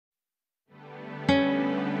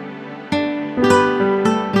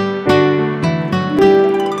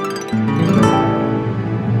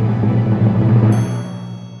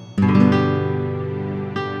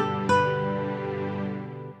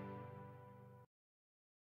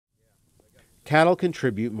Cattle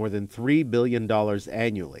contribute more than $3 billion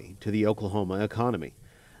annually to the Oklahoma economy.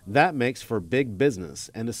 That makes for big business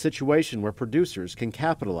and a situation where producers can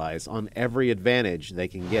capitalize on every advantage they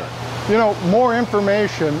can get. You know, more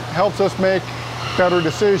information helps us make better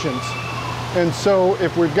decisions. And so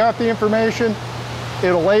if we've got the information,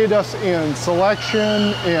 it'll aid us in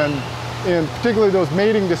selection and particularly those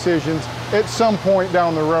mating decisions at some point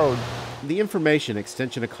down the road. The information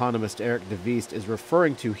extension economist Eric DeVuyst is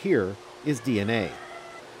referring to here is DNA.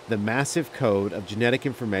 The massive code of genetic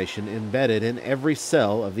information embedded in every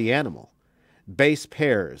cell of the animal. Base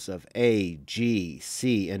pairs of A, G,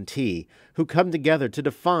 C, and T who come together to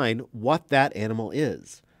define what that animal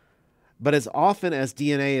is. But as often as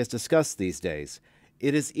DNA is discussed these days,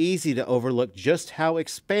 it is easy to overlook just how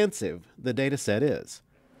expansive the data set is.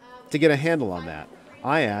 To get a handle on that,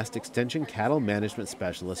 I asked Extension Cattle Management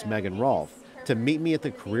Specialist Megan Rolf to meet me at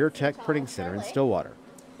the Career Tech Printing Center in Stillwater,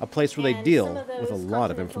 a place where they deal with a lot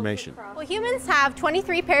of information. Well, humans have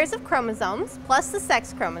 23 pairs of chromosomes, plus the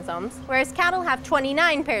sex chromosomes, whereas cattle have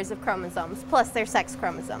 29 pairs of chromosomes, plus their sex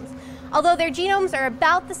chromosomes. Although their genomes are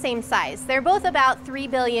about the same size. They're both about 3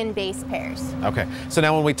 billion base pairs. Okay, so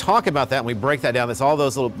now when we talk about that and we break that down, it's all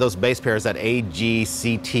those base pairs, that A, G,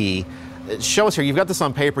 C, T. Show us here, you've got this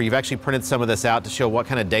on paper, you've actually printed some of this out to show what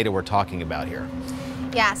kind of data we're talking about here.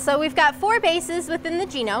 Yeah, so we've got 4 bases within the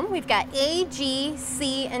genome. We've got A, G,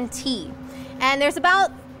 C, and T. And there's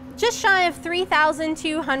about just shy of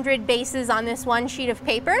 3,200 bases on this one sheet of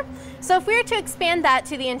paper. So if we were to expand that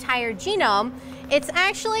to the entire genome, it's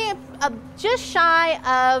actually just shy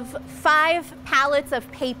of 5 pallets of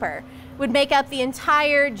paper would make up the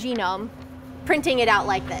entire genome, printing it out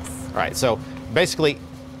like this. All right, so basically,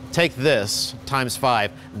 take this times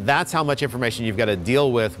 5. That's how much information you've got to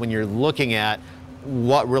deal with when you're looking at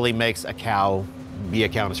what really makes a cow be a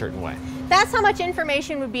cow in a certain way. That's how much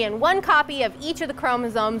information would be in one copy of each of the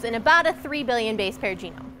chromosomes in about a 3 billion base pair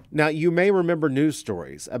genome. Now, you may remember news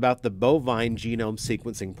stories about the Bovine Genome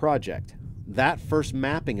sequencing project. That first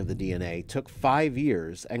mapping of the DNA took 5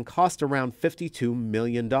 years and cost around $52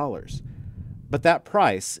 million. But that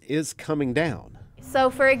price is coming down.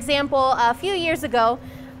 So, for example, a few years ago,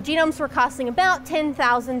 genomes were costing about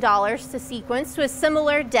 $10,000 to sequence to a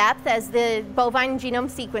similar depth as the Bovine Genome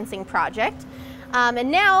sequencing project.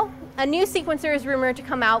 And now a new sequencer is rumored to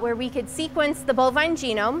come out where we could sequence the bovine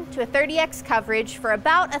genome to a 30x coverage for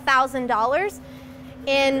about $1,000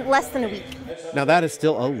 in less than a week. Now that is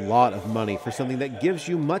still a lot of money for something that gives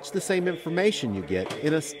you much the same information you get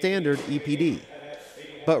in a standard EPD.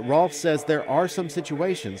 But Rolf says there are some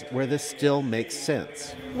situations where this still makes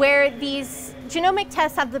sense. Where these genomic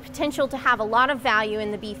tests have the potential to have a lot of value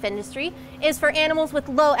in the beef industry is for animals with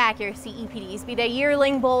low accuracy EPDs, be they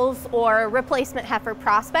yearling bulls or replacement heifer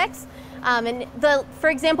prospects. For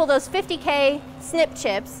example, those 50K SNP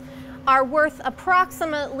chips are worth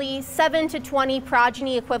approximately 7 to 20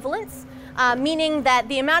 progeny equivalents. Meaning that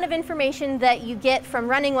the amount of information that you get from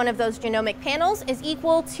running one of those genomic panels is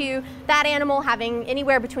equal to that animal having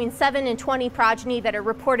anywhere between 7 and 20 progeny that are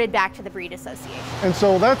reported back to the breed association. And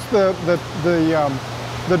so that's the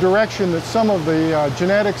direction that some of the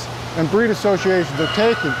genetics and breed associations are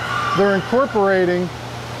taking. They're incorporating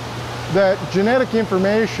that genetic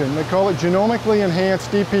information, they call it genomically enhanced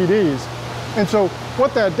EPDs. And so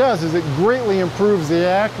what that does is it greatly improves the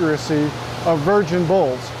accuracy of virgin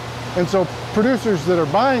bulls. And so producers that are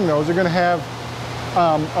buying those are going to have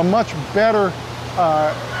a much better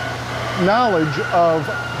knowledge of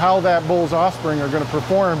how that bull's offspring are going to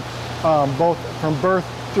perform both from birth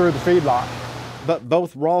through the feedlot. But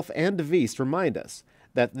both Rolf and DeVuyst remind us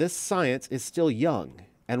that this science is still young,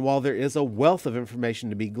 and while there is a wealth of information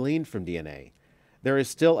to be gleaned from DNA, there is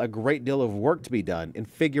still a great deal of work to be done in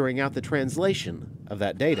figuring out the translation of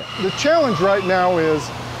that data. The challenge right now is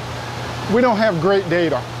we don't have great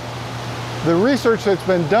data. The research that's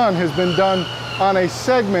been done has been done on a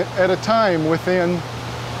segment at a time within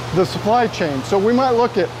the supply chain. So we might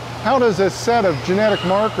look at how does this set of genetic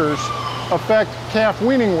markers affect calf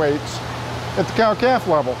weaning weights at the cow-calf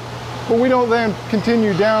level. But we don't then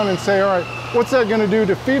continue down and say, all right, what's that going to do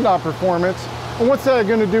to feedlot performance? And what's that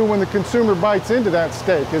going to do when the consumer bites into that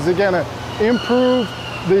steak? Is it going to improve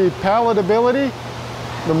the palatability,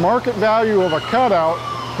 the market value of a cutout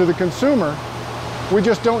to the consumer? We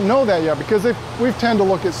just don't know that yet because we tend to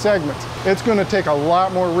look at segments. It's going to take a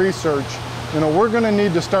lot more research. You know, we're going to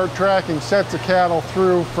need to start tracking sets of cattle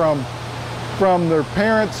through from their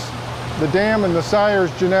parents, the dam and the sire's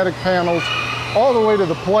genetic panels, all the way to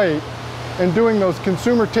the plate, and doing those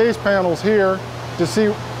consumer taste panels here to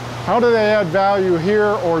see how do they add value here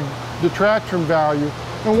or detract from value,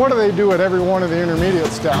 and what do they do at every one of the intermediate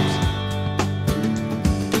steps.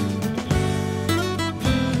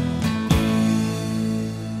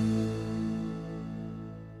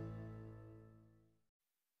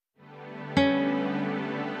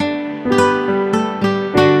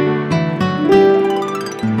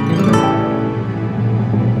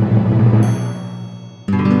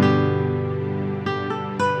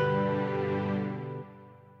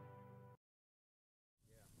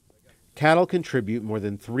 Cattle contribute more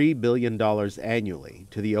than $3 billion annually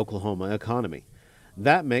to the Oklahoma economy.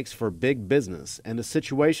 That makes for big business and a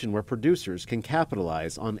situation where producers can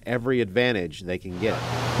capitalize on every advantage they can get.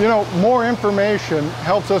 You know, more information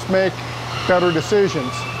helps us make better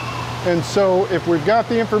decisions. And so if we've got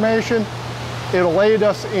the information, it'll aid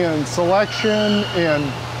us in selection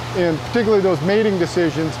and particularly those mating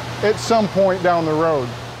decisions at some point down the road.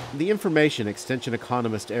 The information extension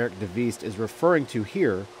economist Eric DeVuyst is referring to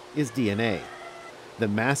here is DNA, the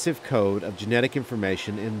massive code of genetic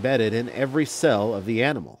information embedded in every cell of the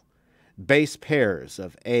animal. Base pairs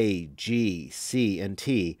of A, G, C, and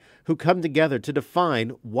T who come together to define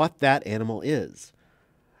what that animal is.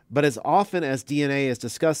 But as often as DNA is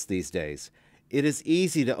discussed these days, it is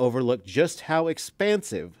easy to overlook just how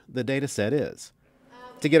expansive the data set is.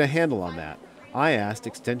 To get a handle on that, I asked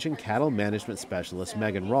Extension Cattle Management Specialist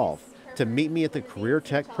Megan Rolf to meet me at the Career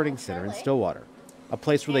Tech Printing Center in Stillwater, a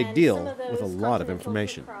place where they deal with a lot of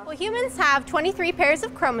information. Well, humans have 23 pairs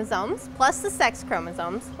of chromosomes plus the sex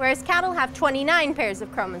chromosomes, whereas cattle have 29 pairs of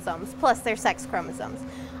chromosomes plus their sex chromosomes.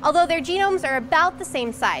 Although their genomes are about the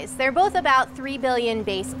same size, they're both about 3 billion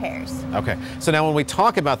base pairs. Okay, so now when we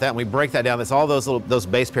talk about that and we break that down, it's all those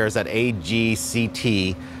base pairs, that A, G, C,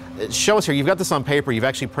 T. Show us here, you've got this on paper, you've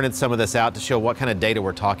actually printed some of this out to show what kind of data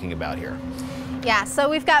we're talking about here. Yeah, so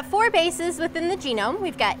we've got 4 bases within the genome.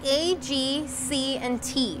 We've got A, G, C, and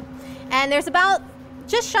T. And there's about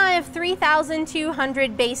just shy of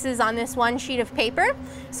 3,200 bases on this one sheet of paper.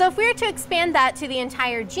 So if we were to expand that to the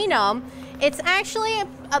entire genome, it's actually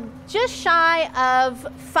just shy of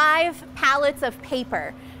 5 pallets of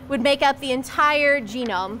paper would make up the entire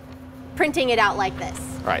genome, printing it out like this.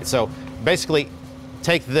 All right, so basically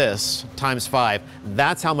take this times 5.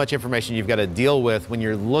 That's how much information you've got to deal with when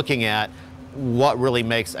you're looking at what really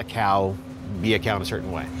makes a cow be a cow in a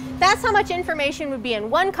certain way. That's how much information would be in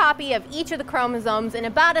one copy of each of the chromosomes in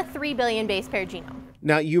about a 3 billion base pair genome.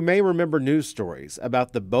 Now, you may remember news stories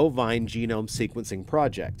about the Bovine Genome sequencing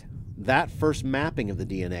project. That first mapping of the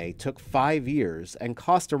DNA took 5 years and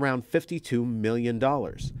cost around $52 million.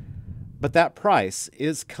 But that price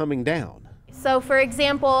is coming down. So for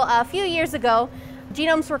example, a few years ago,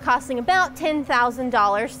 genomes were costing about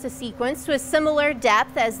 $10,000 to sequence to a similar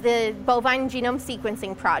depth as the Bovine Genome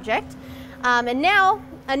sequencing project. And now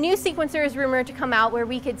a new sequencer is rumored to come out where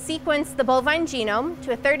we could sequence the bovine genome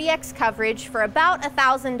to a 30x coverage for about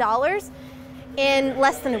 $1,000 in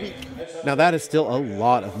less than a week. Now that is still a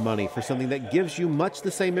lot of money for something that gives you much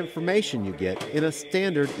the same information you get in a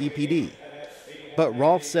standard EPD. But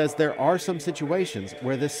Rolf says there are some situations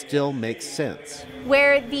where this still makes sense.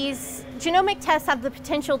 Where these genomic tests have the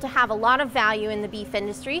potential to have a lot of value in the beef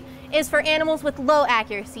industry is for animals with low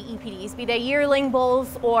accuracy EPDs, be they yearling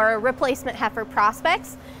bulls or replacement heifer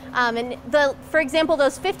prospects. For example,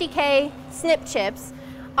 those 50K SNP chips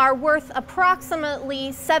are worth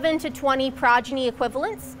approximately 7 to 20 progeny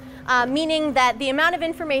equivalents. Meaning that the amount of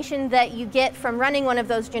information that you get from running one of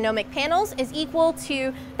those genomic panels is equal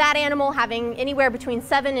to that animal having anywhere between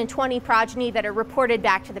 7 and 20 progeny that are reported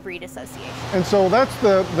back to the breed association. And so that's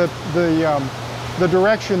the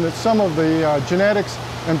direction that some of the genetics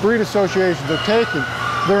and breed associations are taking.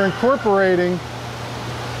 They're incorporating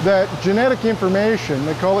that genetic information,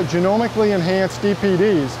 they call it genomically enhanced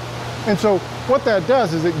EPDs. And so what that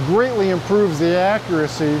does is it greatly improves the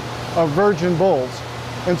accuracy of virgin bulls.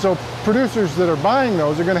 And so producers that are buying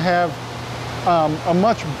those are going to have a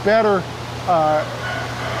much better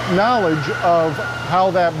knowledge of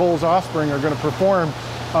how that bull's offspring are going to perform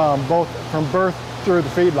both from birth through the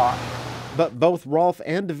feedlot. But both Rolf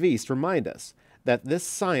and DeVuyst remind us that this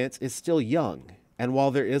science is still young, and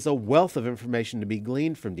while there is a wealth of information to be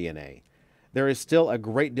gleaned from DNA, there is still a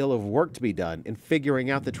great deal of work to be done in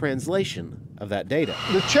figuring out the translation of that data.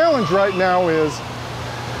 The challenge right now is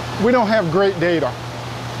we don't have great data.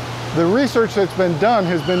 The research that's been done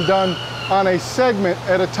has been done on a segment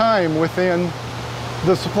at a time within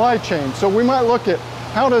the supply chain. So we might look at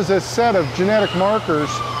how does this set of genetic markers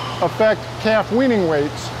affect calf weaning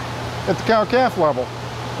weights at the cow-calf level.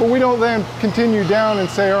 But we don't then continue down and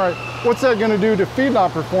say, all right, what's that going to do to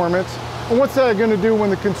feedlot performance? And what's that going to do when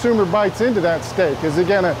the consumer bites into that steak? Is it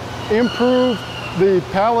going to improve the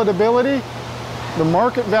palatability, the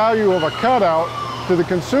market value of a cutout to the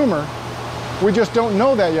consumer? We just don't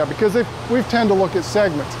know that yet because we tend to look at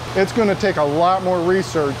segments. It's going to take a lot more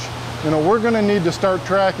research. You know, we're going to need to start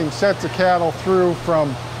tracking sets of cattle through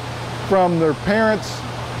from their parents,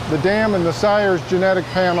 the dam and the sire's genetic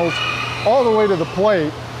panels, all the way to the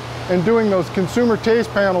plate, and doing those consumer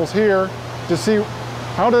taste panels here to see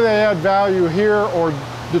how do they add value here or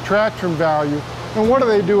detract from value, and what do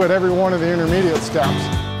they do at every one of the intermediate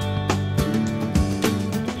steps.